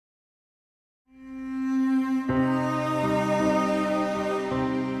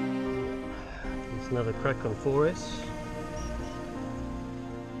Another crack on 4S.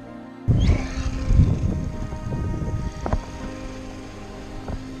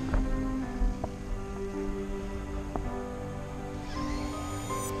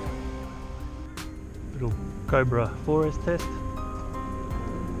 Little Cobra 4S test.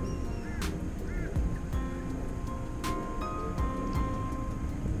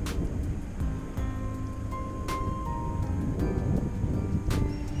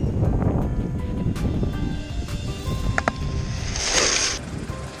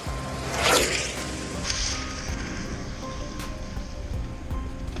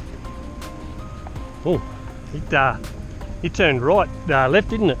 Oh, it turned right, left,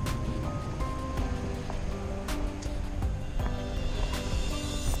 didn't it?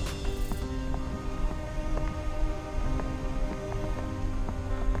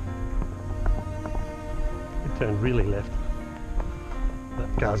 It turned really left. That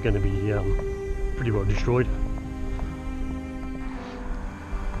car's going to be pretty well destroyed.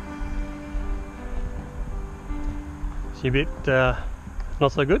 See a bit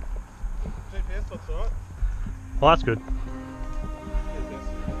not so good? GPS, that's alright. Well, that's good.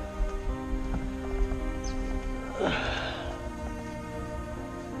 I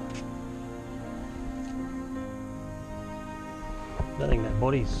don't think that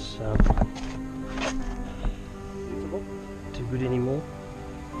body's too good anymore.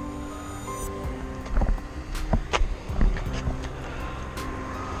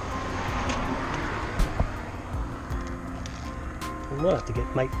 We might have to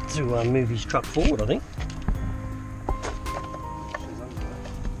get mate to move his truck forward, I think.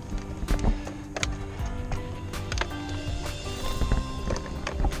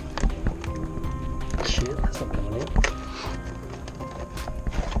 Shit, that's not coming in.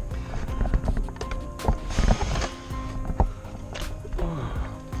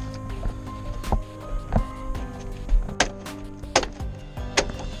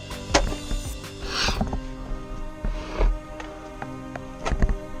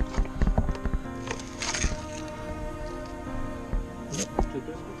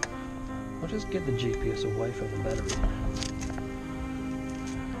 I'll just get the GPS away from the battery.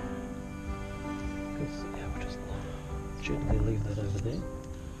 Yeah, we'll just gently leave that over there.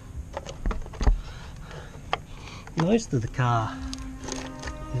 Most of the car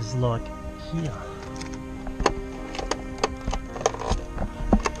is like here.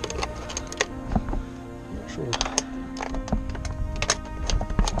 Not sure.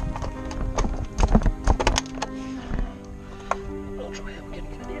 I'll try how we're going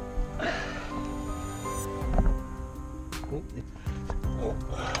to get it in.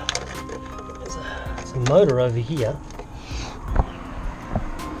 There's a motor over here.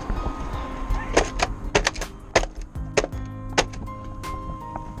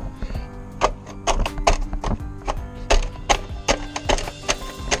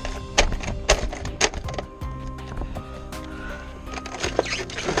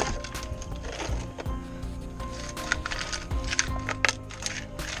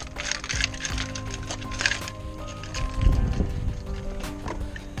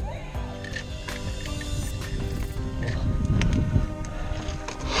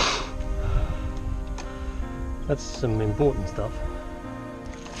 That's some important stuff.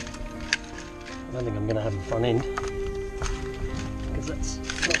 I don't think I'm going to have a front end because that's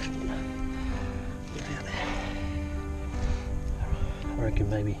not out there. I reckon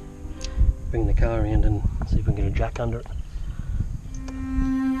maybe bring the car in and see if we can get a jack under it.